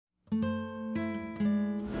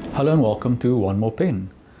Hello and welcome to One More Pen.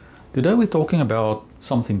 Today we're talking about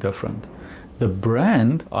something different. The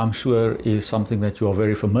brand, I'm sure, is something that you are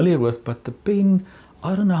very familiar with, but the pen,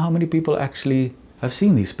 I don't know how many people actually have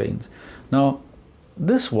seen these pens. Now,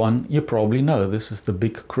 this one you probably know. This is the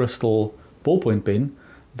BIC Crystal ballpoint pen.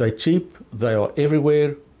 They're cheap, they are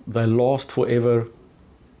everywhere, they last forever.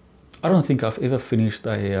 I don't think I've ever finished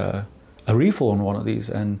a refill on one of these,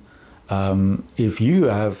 and if you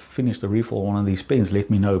have finished a refill on one of these pens, let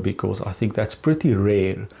me know, because I think that's pretty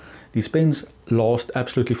rare. These pens last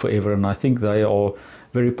absolutely forever, and I think they are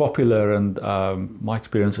very popular, and my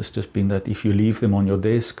experience has just been that if you leave them on your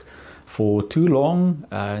desk for too long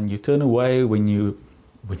and you turn away, when you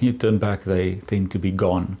turn back, they tend to be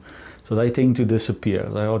gone. So they tend to disappear.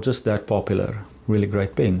 They are just that popular. Really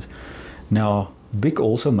great pens. Now, BIC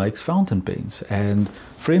also makes fountain pens, and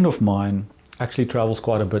a friend of mine actually travels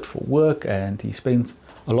quite a bit for work, and he spends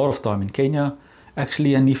a lot of time in Kenya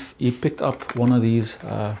actually, and he picked up one of these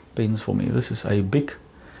pens for me. This is a BIC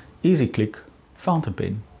Easy Click fountain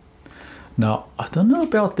pen. Now, I don't know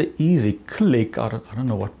about the Easy Click. I don't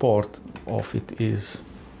know what part of it is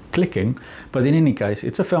clicking, but in any case,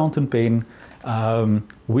 it's a fountain pen.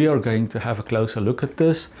 We are going to have a closer look at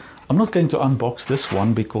this. I'm not going to unbox this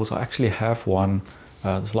one because I actually have one,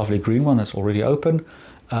 this lovely green one that's already open.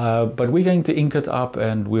 But we're going to ink it up,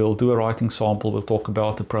 and we'll do a writing sample. We'll talk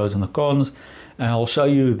about the pros and the cons, and I'll show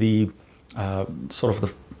you the sort of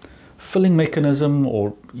the filling mechanism,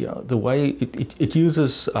 or the way it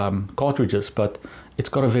uses cartridges, but it's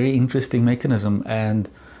got a very interesting mechanism and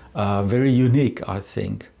very unique, I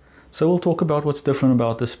think. So we'll talk about what's different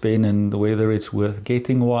about this pen and whether it's worth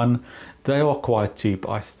getting one. They are quite cheap.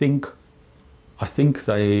 I think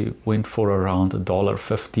they went for around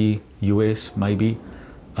 $1.50 US, maybe.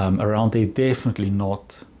 Around there, definitely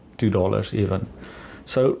not $2 even.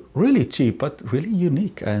 So really cheap, but really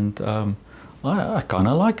unique, and I kind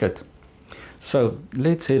of like it. So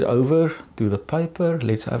let's head over to the paper.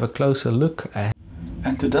 Let's have a closer look.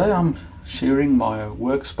 And today I'm sharing my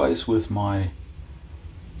workspace with my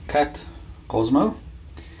cat Cosmo,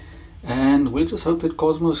 and we just hope that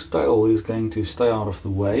Cosmo's tail is going to stay out of the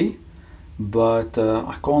way, but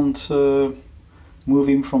I can't move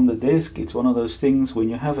him from the desk. It's one of those things, when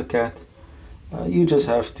you have a cat, you just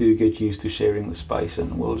have to get used to sharing the space,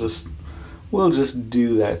 and we'll just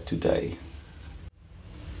do that today.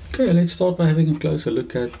 Okay, let's start by having a closer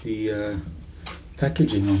look at the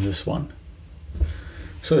packaging on this one.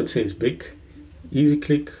 So it says BIC Easy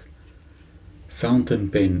Click fountain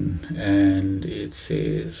pen, and it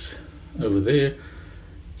says over there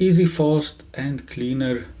easy, fast and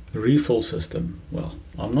cleaner refill system. Well,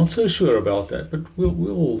 I'm not so sure about that, but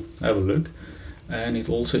we'll have a look. And it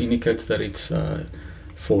also indicates that it's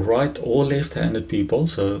for right or left-handed people,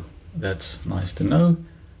 so that's nice to know.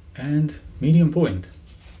 And medium point.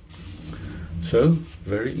 So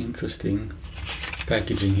very interesting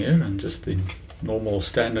packaging here, and just the normal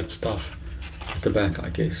standard stuff at the back, I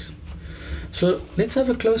guess. So let's have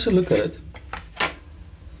a closer look at it.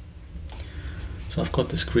 So I've got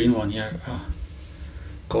this green one here.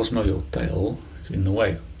 Cosmo, your tail is in the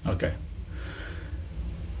way. Okay.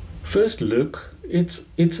 First look, it's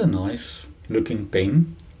a nice looking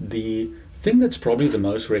pen. The thing that's probably the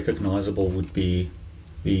most recognizable would be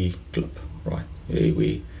the clip, right?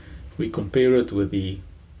 We compare it with the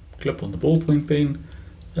clip on the ballpoint pen.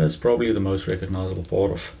 That's probably the most recognizable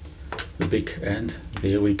part of the BIC, and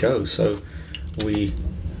there we go. So we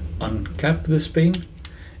uncap this pen.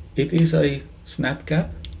 It is a snap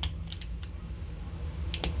cap.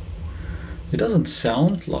 It doesn't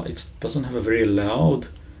sound like, it doesn't have a very loud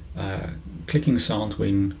clicking sound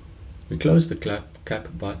when we close the cap,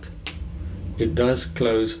 but it does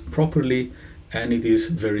close properly, and it is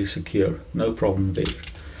very secure. No problem there.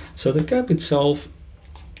 So the cap itself,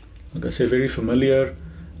 like I said, very familiar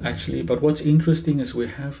actually, but what's interesting is we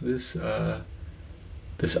have this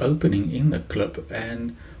this opening in the clip,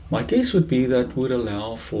 and my guess would be that would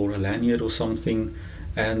allow for a lanyard or something,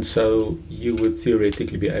 and so you would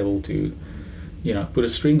theoretically be able to put a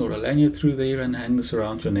string or a lanyard through there and hang this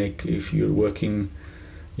around your neck if you're working,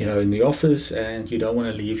 in the office and you don't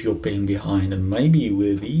want to leave your pen behind. And maybe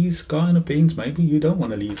with these kind of pens, maybe you don't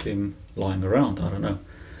want to leave them lying around. I don't know.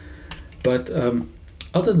 But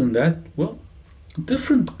other than that, well,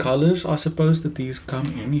 different colors, I suppose, that these come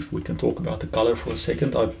in. If we can talk about the color for a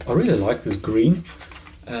second, I really like this green,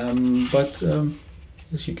 but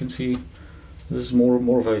as you can see, this is more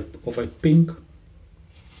of a pink.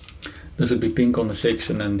 This would be pink on the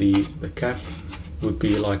section, and the cap would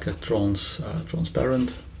be like a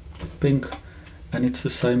transparent pink, and it's the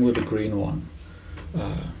same with the green one.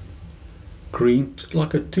 green,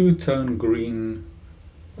 like a two-tone green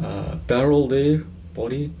barrel there,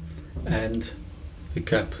 body, and the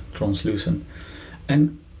cap translucent.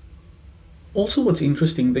 And also what's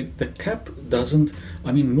interesting, the cap doesn't,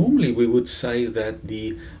 I mean, normally we would say that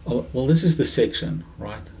well, this is the section,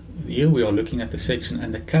 right? Here we are looking at the section,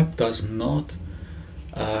 and the cap does not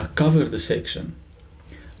cover the section,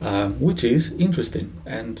 which is interesting.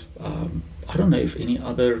 And I don't know if any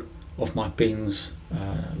other of my pens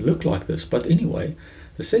look like this, but anyway,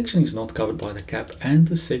 the section is not covered by the cap, and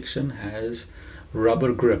the section has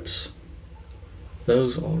rubber grips.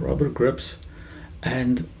 Those are rubber grips,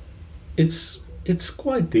 and it's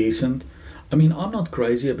quite decent. I mean, I'm not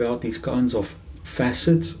crazy about these kinds of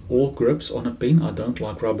facets or grips on a pen. I don't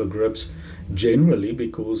like rubber grips generally,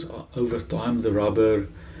 because over time the rubber,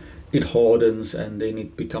 it hardens and then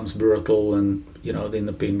it becomes brittle, and you know, then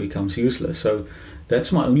the pen becomes useless. So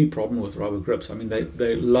that's my only problem with rubber grips. I mean,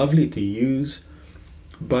 they're lovely to use,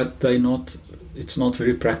 but it's not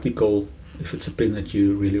very practical if it's a pen that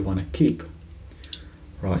you really want to keep,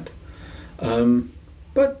 right?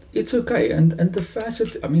 But it's okay. And the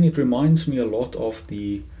facet, I mean, it reminds me a lot of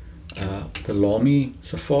the Lamy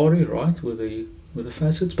Safari, right, with the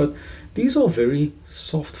facets. But these are very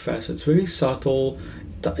soft facets, very subtle.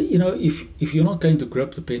 You know, if you're not going to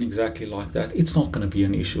grip the pen exactly like that, it's not going to be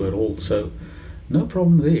an issue at all. So no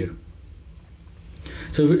problem there.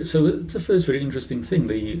 So it's the first very interesting thing,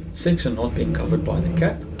 the section not being covered by the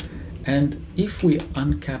cap. And if we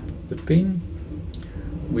uncap the pen,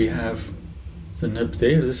 we have the nib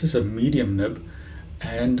there. This is a medium nib,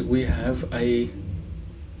 and we have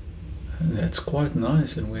that's quite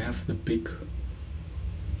nice, and we have the big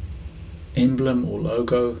emblem or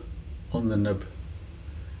logo on the nib,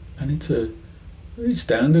 and it's a very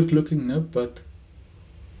standard looking nib, but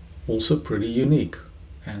also pretty unique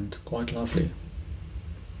and quite lovely.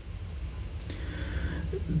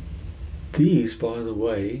 These, by the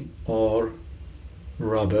way, are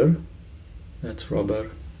rubber. That's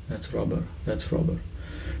rubber, that's rubber, that's rubber.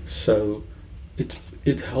 So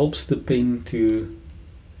it helps the pen to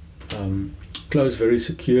close very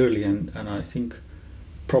securely, and I think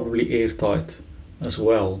probably airtight as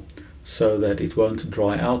well, so that it won't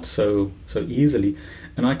dry out so easily.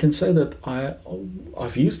 And I can say that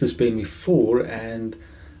I've used this pen before, and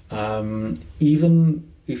even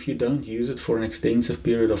if you don't use it for an extensive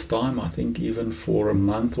period of time, I think even for a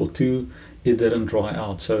month or two, it didn't dry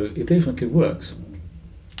out. So it definitely works.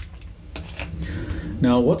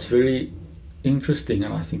 Now, what's very interesting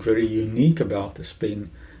and I think very unique about this pen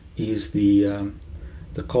is the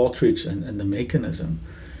cartridge and the mechanism.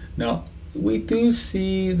 Now, we do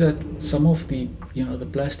see that some of the the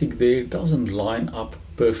plastic there doesn't line up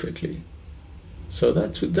perfectly. So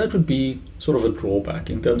that would be sort of a drawback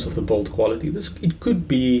in terms of the bolt quality. It could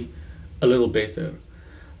be a little better,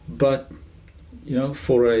 but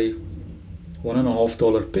for a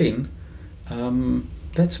 $1.50 pen,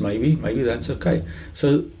 that's maybe that's okay.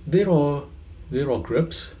 So there are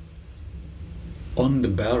grips on the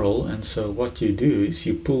barrel, and so what you do is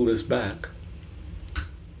you pull this back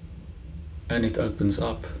and it opens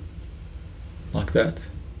up like that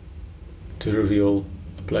to reveal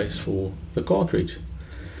a place for the cartridge.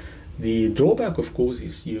 The drawback, of course,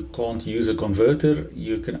 is you can't use a converter.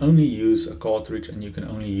 You can only use a cartridge, and you can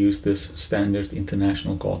only use this standard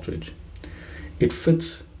international cartridge. It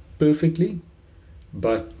fits perfectly,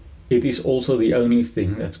 but it is also the only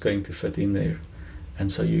thing that's going to fit in there.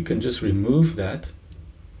 And so you can just remove that,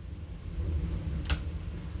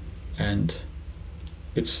 and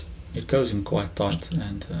it goes in quite tight,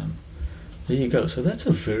 and there you go. So that's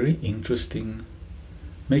a very interesting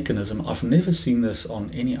mechanism. I've never seen this on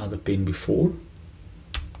any other pen before.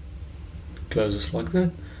 It closes like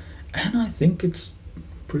that, and I think it's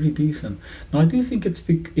pretty decent. Now, I do think it's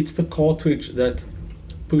the cartridge that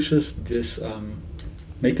pushes this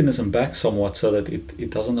mechanism back somewhat so that it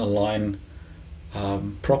doesn't align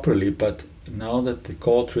properly, but now that the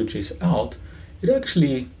cartridge is out, it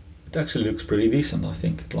actually looks pretty decent. I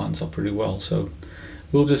think it lines up pretty well. So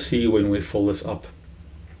we'll just see when we fill this up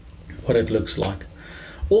what it looks like.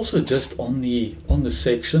 Also, just on the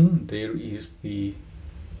section, there is the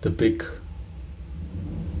big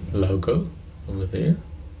logo over there,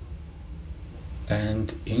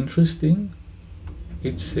 and interesting,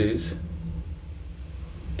 it says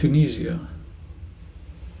Tunisia.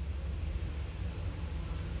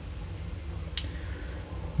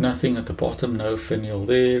 Nothing at the bottom, no finial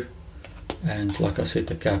there, and like I said,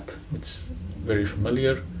 the cap, it's very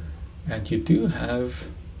familiar, and you do have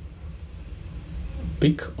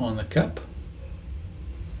BIC on the cap.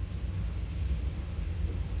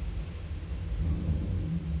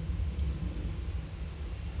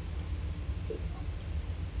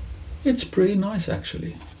 It's pretty nice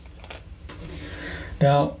actually.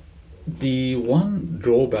 Now, the one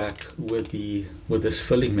drawback with this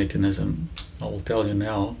filling mechanism, I will tell you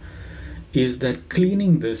now, is that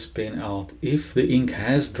cleaning this pen out, if the ink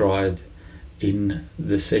has dried in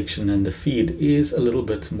the section and the feed, is a little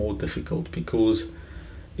bit more difficult, because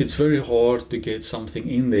it's very hard to get something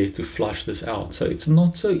in there to flush this out. So it's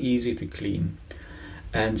not so easy to clean.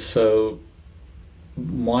 And so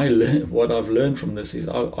what I've learned from this is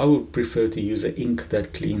I would prefer to use an ink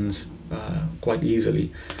that cleans quite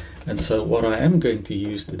easily. And so what I am going to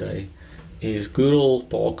use today is good old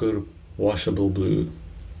Parker washable blue.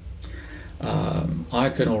 I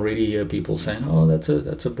can already hear people saying, oh, that's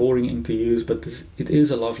a boring ink to use, but it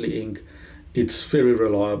is a lovely ink. It's very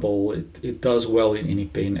reliable, it does well in any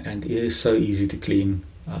pen, and it is so easy to clean.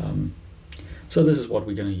 So this is what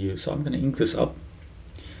we're going to use. So I'm going to ink this up.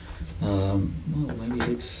 Well, maybe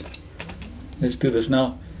let's do this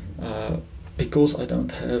now, because I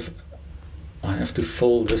have to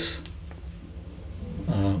fill this.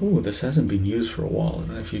 Oh, this hasn't been used for a while. I don't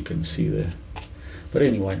know if you can see there, but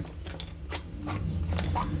anyway,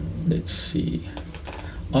 let's see.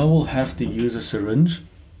 I will have to use a syringe,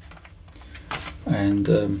 and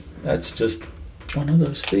that's just one of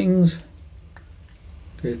those things.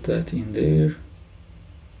 Get that in there.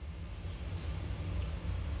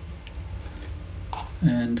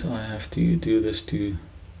 And I have to do this to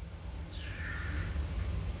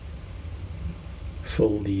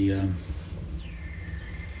fill the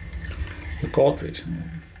cartridge.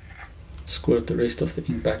 Squirt the rest of the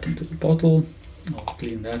ink back into the bottle. I'll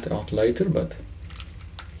clean that out later, but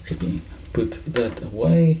let me put that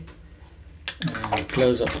away and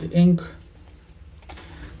close up the ink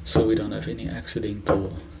so we don't have any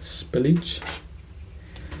accidental spillage.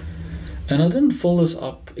 And I didn't fill this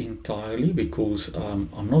up entirely because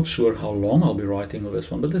I'm not sure how long I'll be writing with this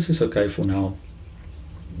one, but this is okay for now.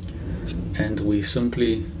 And we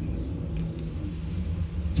simply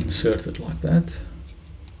insert it like that.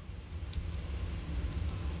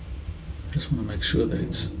 Just want to make sure that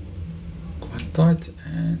it's quite tight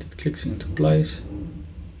and it clicks into place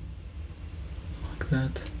like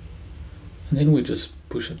that. And then we just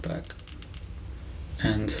push it back,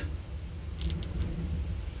 and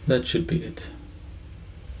that should be it.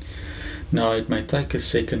 Now it may take a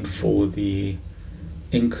second for the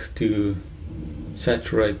ink to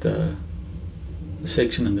saturate the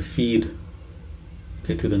section and the feed,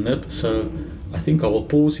 get to the nib. So I think I will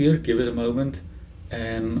pause here, give it a moment,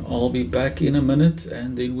 and I'll be back in a minute,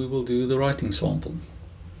 and then we will do the writing sample.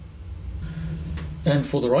 And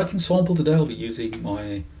for the writing sample today, I'll be using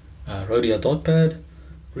my Rhodia dot pad.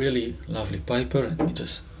 Really lovely paper. Let me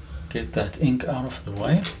just get that ink out of the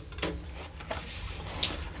way.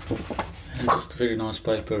 And just very nice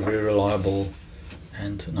paper, very reliable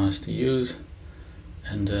and nice to use.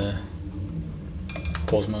 And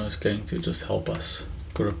Cosmo is going to just help us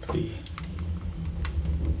grip the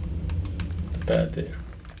pad there.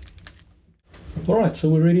 Alright, so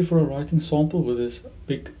we're ready for a writing sample with this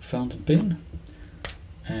BIC fountain pen,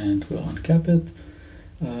 and we'll uncap it.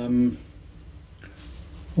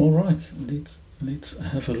 Alright, let's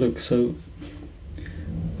have a look. So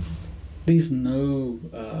there's no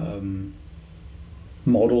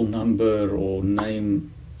model number or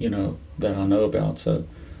name, that I know about, so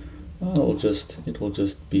it will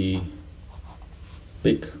just be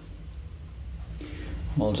BIC.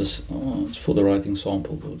 For the writing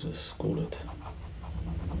sample, we'll just call it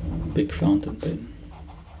BIC fountain pen.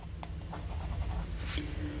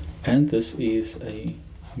 And this is a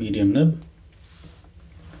medium nib.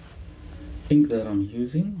 Ink that I'm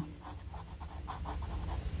using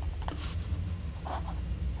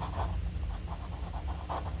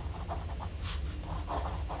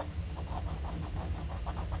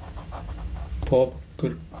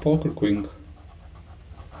Parker Quink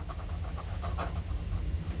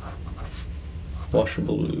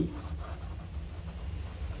washable blue.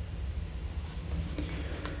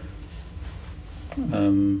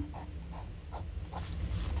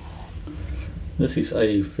 This is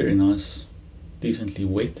a very nice, decently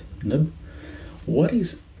wet nib. What I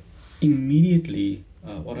immediately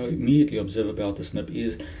observe about this nib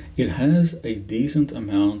is it has a decent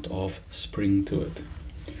amount of spring to it.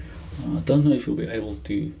 I don't know if you'll be able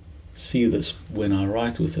to see this when I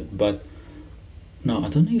write with it, but now I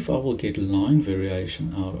don't know if I will get line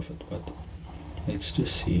variation out of it, but let's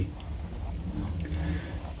just see.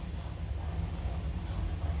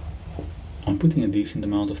 I'm putting a decent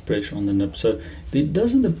amount of pressure on the nib, so there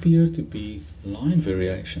doesn't appear to be line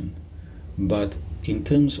variation, but in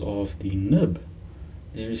terms of the nib,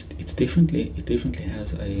 it definitely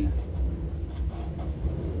has a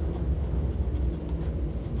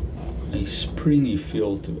a springy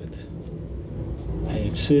feel to it,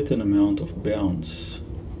 a certain amount of bounce.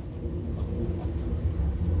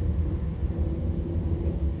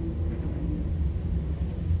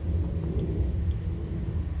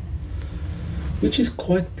 Which is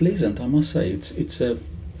quite pleasant, I must say.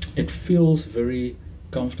 It feels very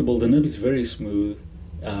comfortable. The nib is very smooth.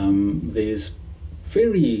 There's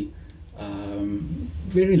very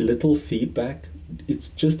little feedback. It's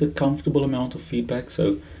just a comfortable amount of feedback,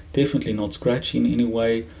 so definitely not scratchy in any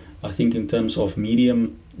way. I think in terms of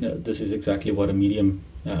medium, this is exactly what a medium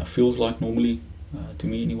feels like normally, to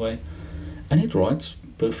me anyway. And it writes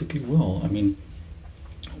perfectly well. I mean,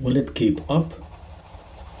 will it keep up?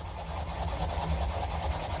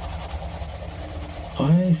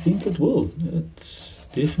 I think it will. It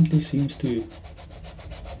definitely seems to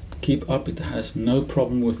keep up. It has no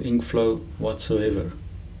problem with ink flow whatsoever.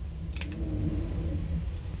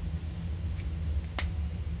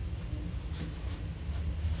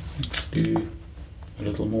 Let's do a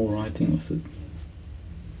little more writing with it.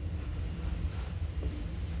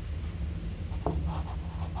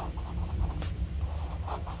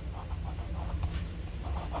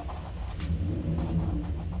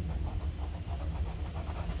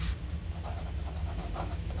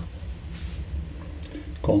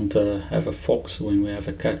 Can't have a fox when we have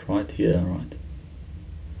a cat right here, right?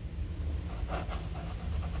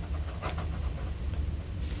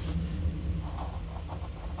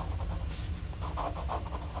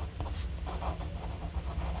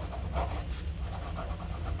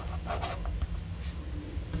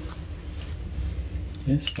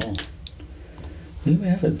 Yes, well, there we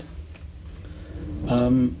have it.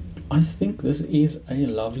 I think this is a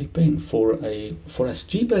lovely pen for as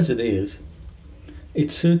cheap as it is.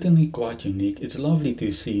 It's certainly quite unique. It's lovely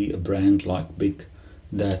to see a brand like BIC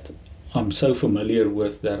that I'm so familiar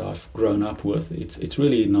with, that I've grown up with. It's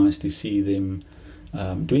really nice to see them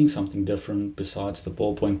doing something different besides the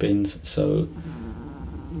ballpoint pens. So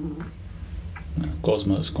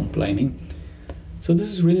Cosmo's complaining. So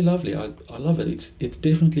this is really lovely. I love it. It's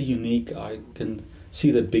definitely unique. I can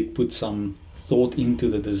see that BIC put some thought into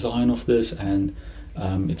the design of this, and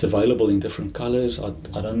it's available in different colors.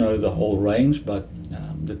 I don't know the whole range, but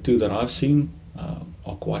the two that I've seen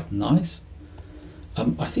are quite nice.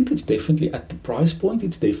 I think it's definitely, at the price point,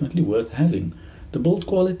 it's definitely worth having. The build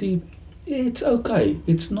quality, it's okay.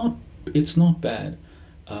 It's not bad.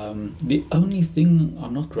 The only thing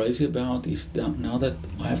I'm not crazy about is that now that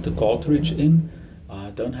I have the cartridge in,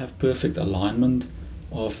 I don't have perfect alignment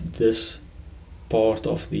of this part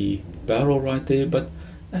of the barrel right there, but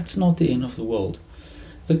that's not the end of the world.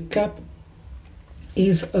 The cap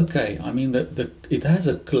is okay. I mean, it has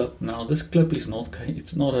a clip. Now this clip is not,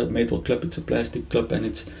 it's not a metal clip, it's a plastic clip, and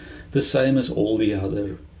it's the same as all the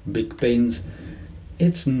other BIC pens.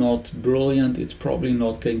 It's not brilliant. It's probably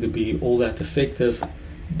not going to be all that effective,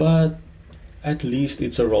 but at least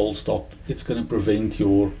it's a roll stop. It's going to prevent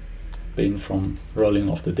your pen from rolling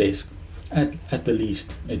off the desk. At the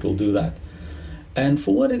least it will do that. And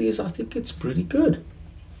for what it is, I think it's pretty good.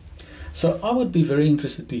 So I would be very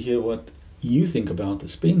interested to hear what you think about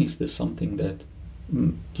this pen. Is this something that,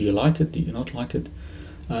 do you like it, do you not like it?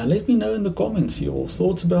 Let me know in the comments your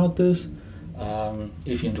thoughts about this.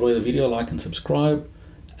 If you enjoy the video, like and subscribe,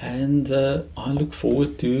 and I look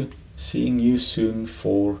forward to seeing you soon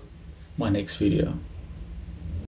for my next video.